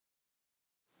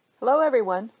Hello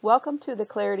everyone, welcome to the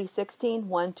Clarity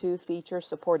 16.1.2 Feature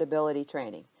Supportability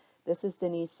Training. This is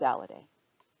Denise Saladay.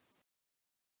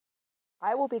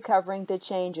 I will be covering the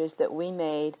changes that we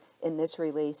made in this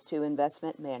release to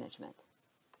investment management.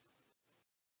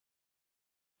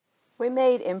 We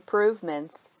made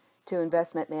improvements to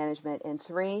investment management in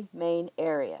three main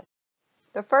areas.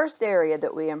 The first area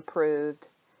that we improved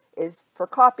is for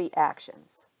copy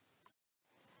actions.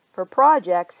 For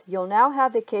projects, you'll now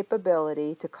have the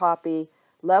capability to copy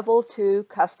Level 2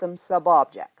 custom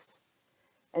sub-objects.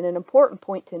 And an important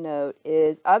point to note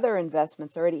is other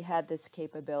investments already had this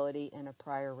capability in a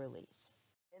prior release.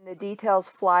 In the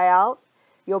details flyout,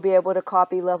 you'll be able to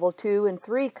copy Level 2 and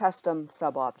 3 custom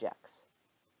sub-objects.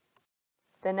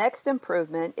 The next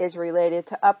improvement is related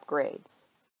to upgrades.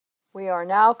 We are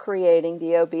now creating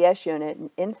the OBS unit and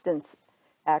instance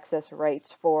access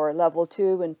rights for Level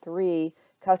 2 and 3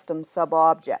 custom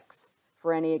sub-objects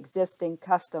for any existing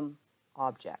custom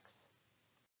objects.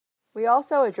 We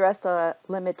also addressed a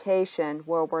limitation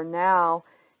where we're now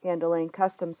handling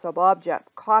custom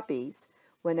sub-object copies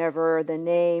whenever the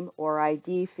name or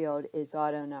ID field is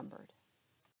auto-numbered.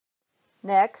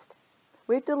 Next,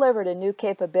 we've delivered a new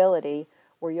capability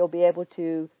where you'll be able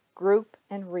to group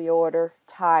and reorder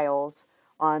tiles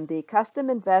on the custom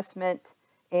investment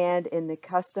and in the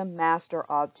custom master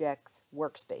objects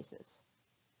workspaces.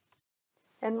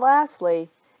 And lastly,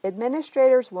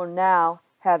 administrators will now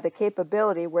have the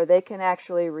capability where they can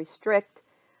actually restrict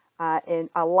in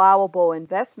allowable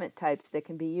investment types that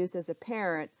can be used as a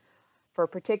parent for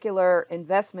particular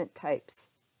investment types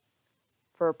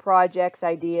for projects,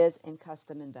 ideas, and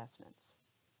custom investments.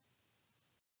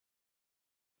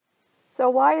 So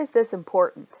why is this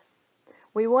important?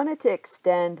 We wanted to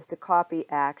extend the copy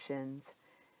actions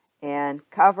and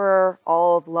cover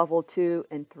all of Level 2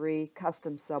 and 3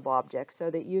 custom sub-objects so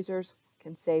that users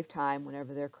can save time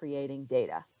whenever they're creating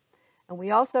data. And we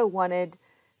also wanted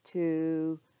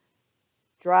to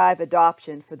drive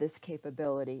adoption for this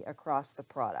capability across the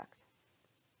product.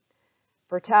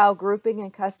 For tile grouping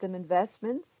and custom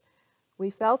investments,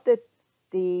 we felt that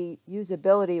the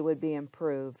usability would be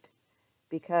improved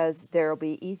because there will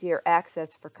be easier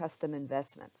access for custom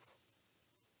investments.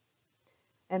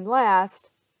 And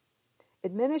last,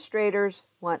 administrators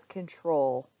want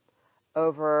control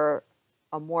over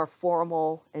a more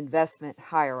formal investment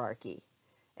hierarchy.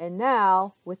 And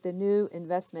now, with the new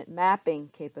investment mapping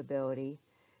capability,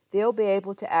 they'll be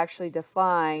able to actually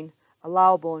define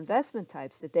allowable investment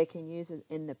types that they can use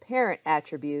in the parent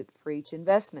attribute for each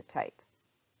investment type.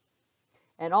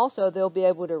 And also, they'll be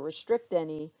able to restrict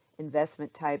any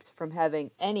investment types from having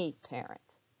any parent.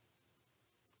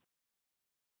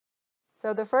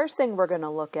 So the first thing we're going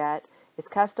to look at is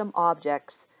custom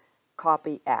objects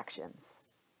copy actions.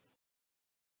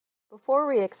 Before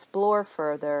we explore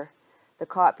further the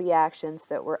copy actions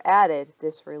that were added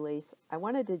this release, I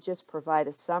wanted to just provide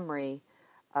a summary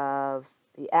of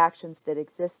the actions that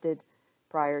existed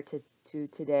prior to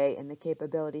today and the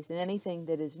capabilities, and anything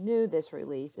that is new this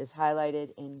release is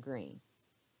highlighted in green.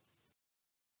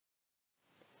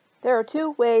 There are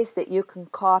two ways that you can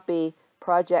copy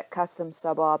project custom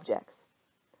sub-objects.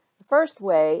 The first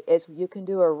way is you can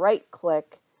do a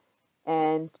right-click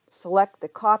and select the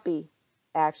copy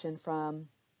action from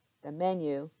the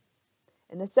menu.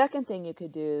 And the second thing you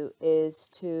could do is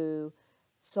to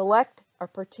select a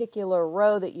particular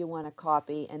row that you want to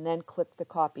copy and then click the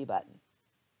copy button.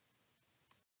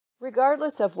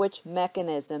 Regardless of which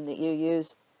mechanism that you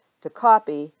use to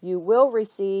copy, you will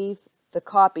receive the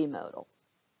copy modal.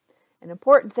 An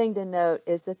important thing to note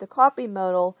is that the copy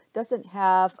modal doesn't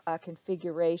have a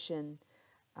configuration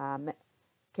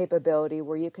capability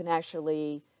where you can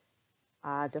actually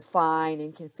define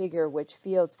and configure which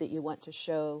fields that you want to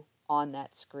show on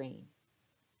that screen.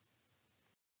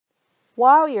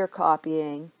 While you're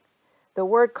copying, the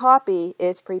word copy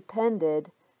is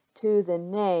prepended to the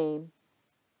name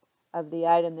of the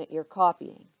item that you're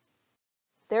copying.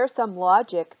 There's some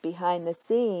logic behind the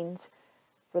scenes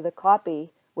for the copy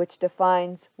which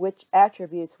defines which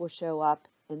attributes will show up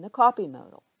in the copy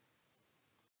modal.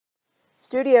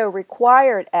 Studio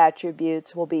required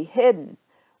attributes will be hidden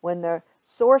when the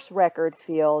source record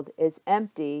field is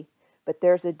empty, but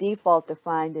there's a default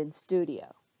defined in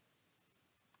Studio.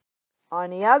 On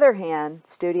the other hand,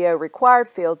 Studio required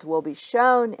fields will be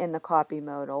shown in the copy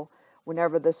modal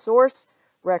whenever the source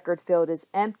record field is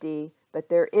empty, but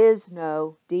there is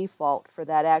no default for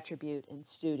that attribute in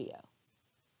Studio.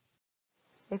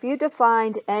 If you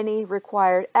defined any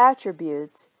required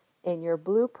attributes in your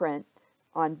blueprint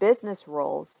on business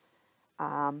roles,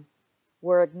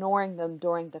 we're ignoring them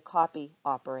during the copy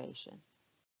operation.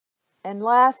 And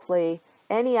lastly,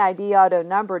 Any ID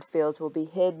auto-numbered fields will be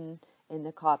hidden in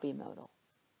the copy modal.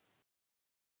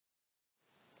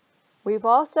 We've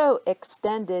also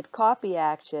extended copy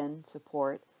action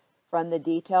support from the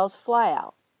details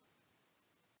flyout.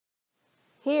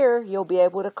 Here you'll be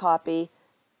able to copy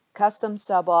custom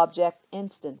sub-object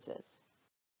instances.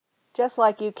 Just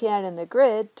like you can in the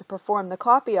grid, to perform the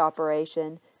copy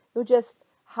operation, you'll just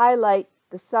highlight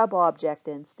the sub-object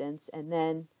instance, and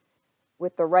then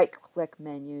with the right-click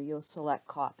menu, you'll select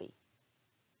Copy.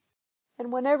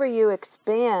 And whenever you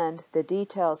expand the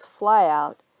details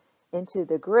flyout into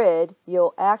the grid,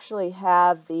 you'll actually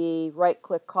have the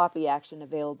right-click copy action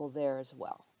available there as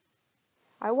well.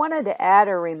 I wanted to add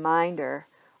a reminder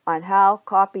on how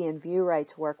copy and view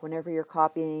rights work whenever you're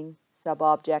copying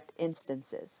sub-object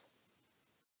instances.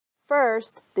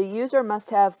 First, the user must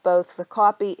have both the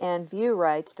copy and view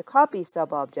rights to copy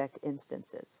sub-object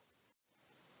instances.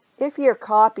 If you're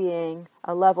copying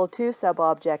a level 2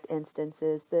 sub-object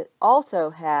instances that also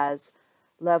has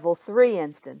level 3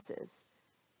 instances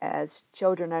as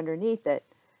children underneath it,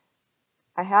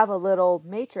 I have a little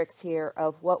matrix here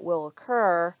of what will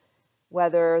occur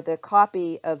whether the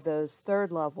copy of those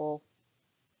third level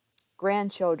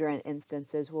grandchildren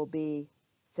instances will be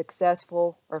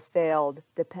successful or failed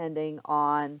depending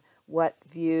on what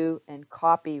view and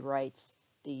copy rights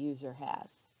the user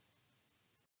has.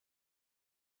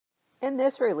 In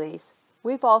this release,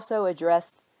 we've also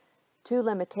addressed two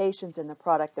limitations in the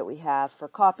product that we have for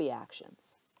copy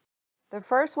actions. The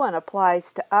first one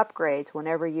applies to upgrades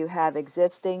whenever you have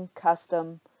existing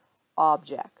custom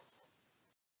objects.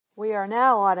 We are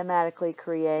now automatically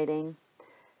creating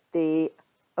the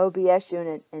OBS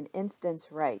unit and instance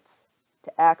rights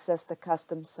to access the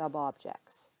custom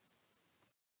sub-objects.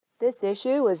 This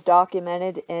issue was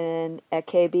documented in a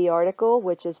KB article,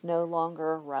 which is no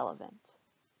longer relevant.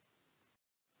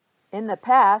 In the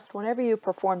past, whenever you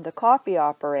performed the copy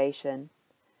operation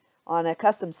on a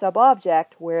custom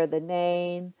sub-object where the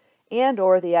name and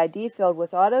or the ID field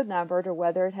was auto-numbered or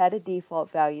whether it had a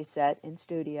default value set in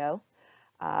Studio,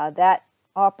 that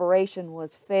operation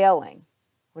was failing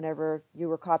whenever you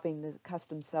were copying the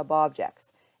custom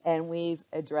sub-objects. And we've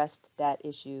addressed that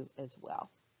issue as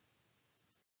well.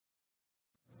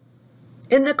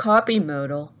 In the copy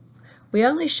modal, we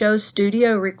only show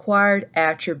Studio required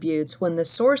attributes when the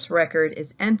source record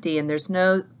is empty and there's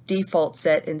no default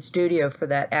set in Studio for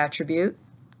that attribute.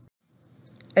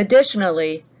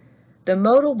 Additionally, the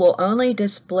modal will only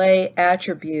display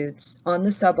attributes on the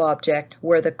subobject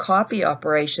where the copy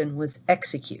operation was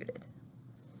executed.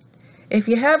 If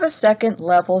you have a second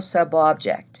level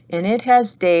subobject and it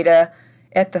has data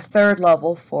at the third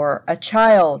level for a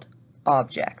child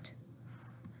object,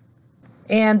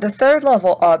 and the third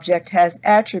level object has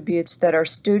attributes that are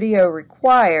Studio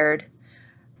required,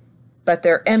 but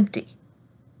they're empty,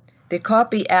 the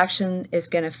copy action is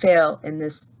going to fail in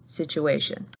this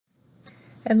situation.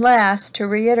 And last, to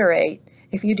reiterate,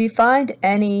 if you defined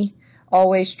any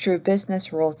always true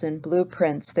business rules in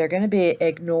blueprints, they're going to be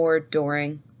ignored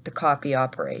during the copy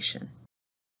operation.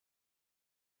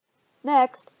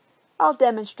 Next, I'll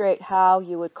demonstrate how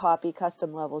you would copy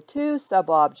custom level 2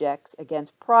 subobjects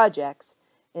against projects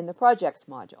in the projects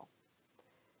module.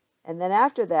 And then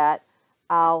after that,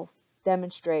 I'll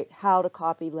demonstrate how to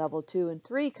copy level 2 and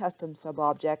 3 custom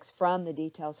subobjects from the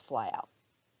details flyout.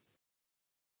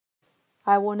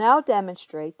 I will now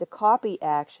demonstrate the copy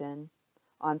action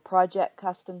on project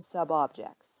custom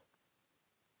subobjects.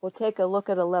 We'll take a look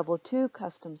at a level 2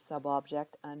 custom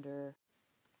subobject under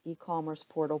e-commerce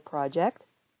portal project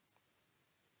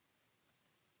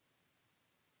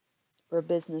for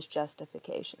business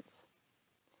justifications.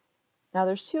 Now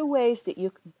there's two ways that you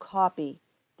can copy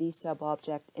these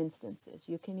subobject instances.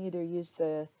 You can either use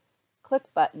the click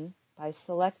button by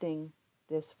selecting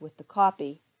this with the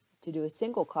copy to do a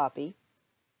single copy,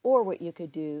 or what you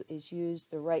could do is use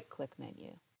the right-click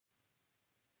menu.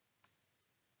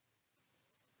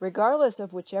 Regardless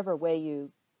of whichever way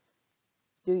you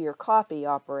do your copy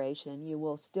operation, you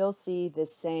will still see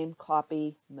this same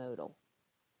copy modal.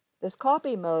 This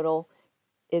copy modal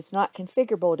is not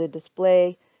configurable to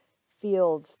display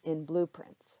fields in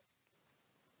blueprints.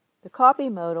 The copy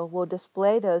modal will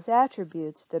display those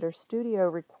attributes that are Studio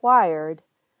required,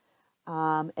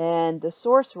 and the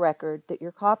source record that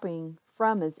you're copying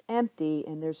from is empty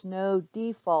and there's no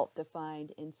default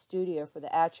defined in Studio for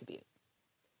the attribute.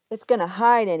 It's going to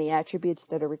hide any attributes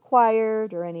that are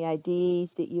required or any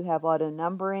IDs that you have auto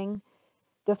numbering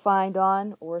defined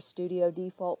on or Studio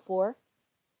default for.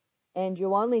 And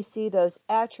you'll only see those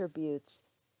attributes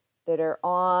that are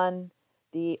on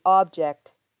the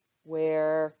object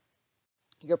where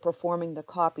you're performing the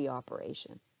copy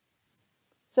operation.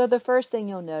 So the first thing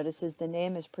you'll notice is the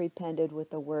name is prepended with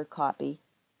the word copy.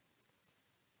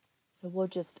 So we'll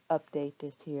just update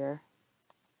this here.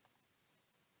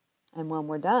 And when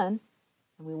we're done,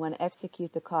 and we want to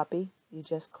execute the copy, you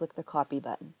just click the copy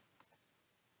button.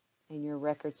 And your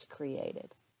record's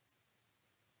created.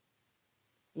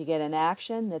 You get an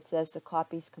action that says the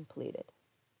copy's completed.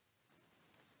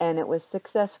 And it was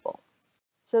successful.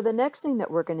 So the next thing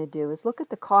that we're going to do is look at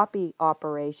the copy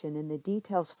operation and the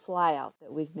details flyout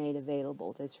that we've made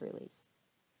available this release.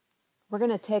 We're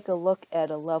going to take a look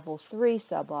at a level 3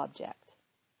 sub-object.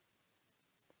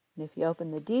 And if you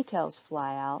open the details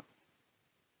flyout,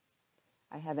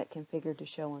 I have it configured to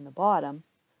show on the bottom,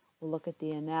 we'll look at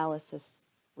the analysis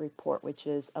report, which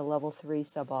is a level 3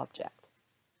 sub-object.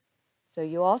 So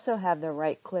you also have the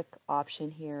right-click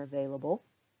option here available.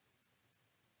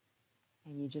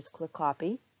 And you just click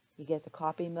copy. You get the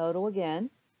copy modal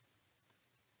again,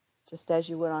 just as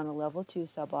you would on a level 2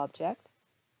 sub-object.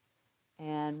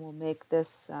 And we'll make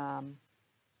this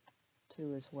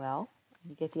 2 as well.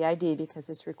 You get the ID because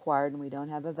it's required and we don't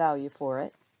have a value for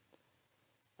it.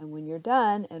 And when you're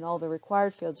done and all the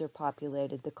required fields are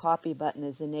populated, the copy button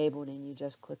is enabled and you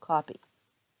just click copy.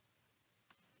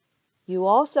 You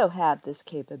also have this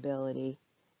capability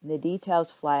in the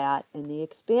details flyout in the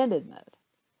expanded mode.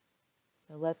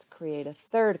 So let's create a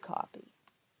third copy.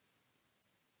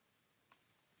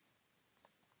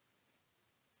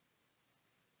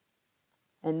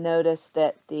 And notice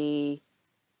that the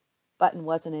button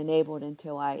wasn't enabled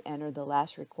until I entered the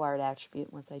last required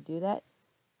attribute. Once I do that,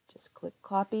 just click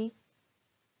copy.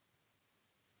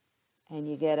 And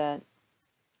you get a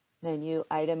menu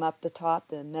item up the top,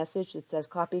 the message that says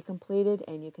copy completed,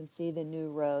 and you can see the new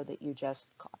row that you just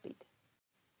copied.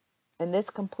 And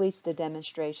this completes the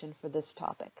demonstration for this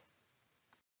topic.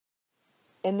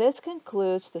 And this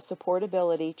concludes the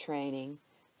supportability training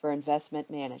for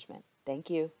investment management. Thank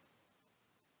you.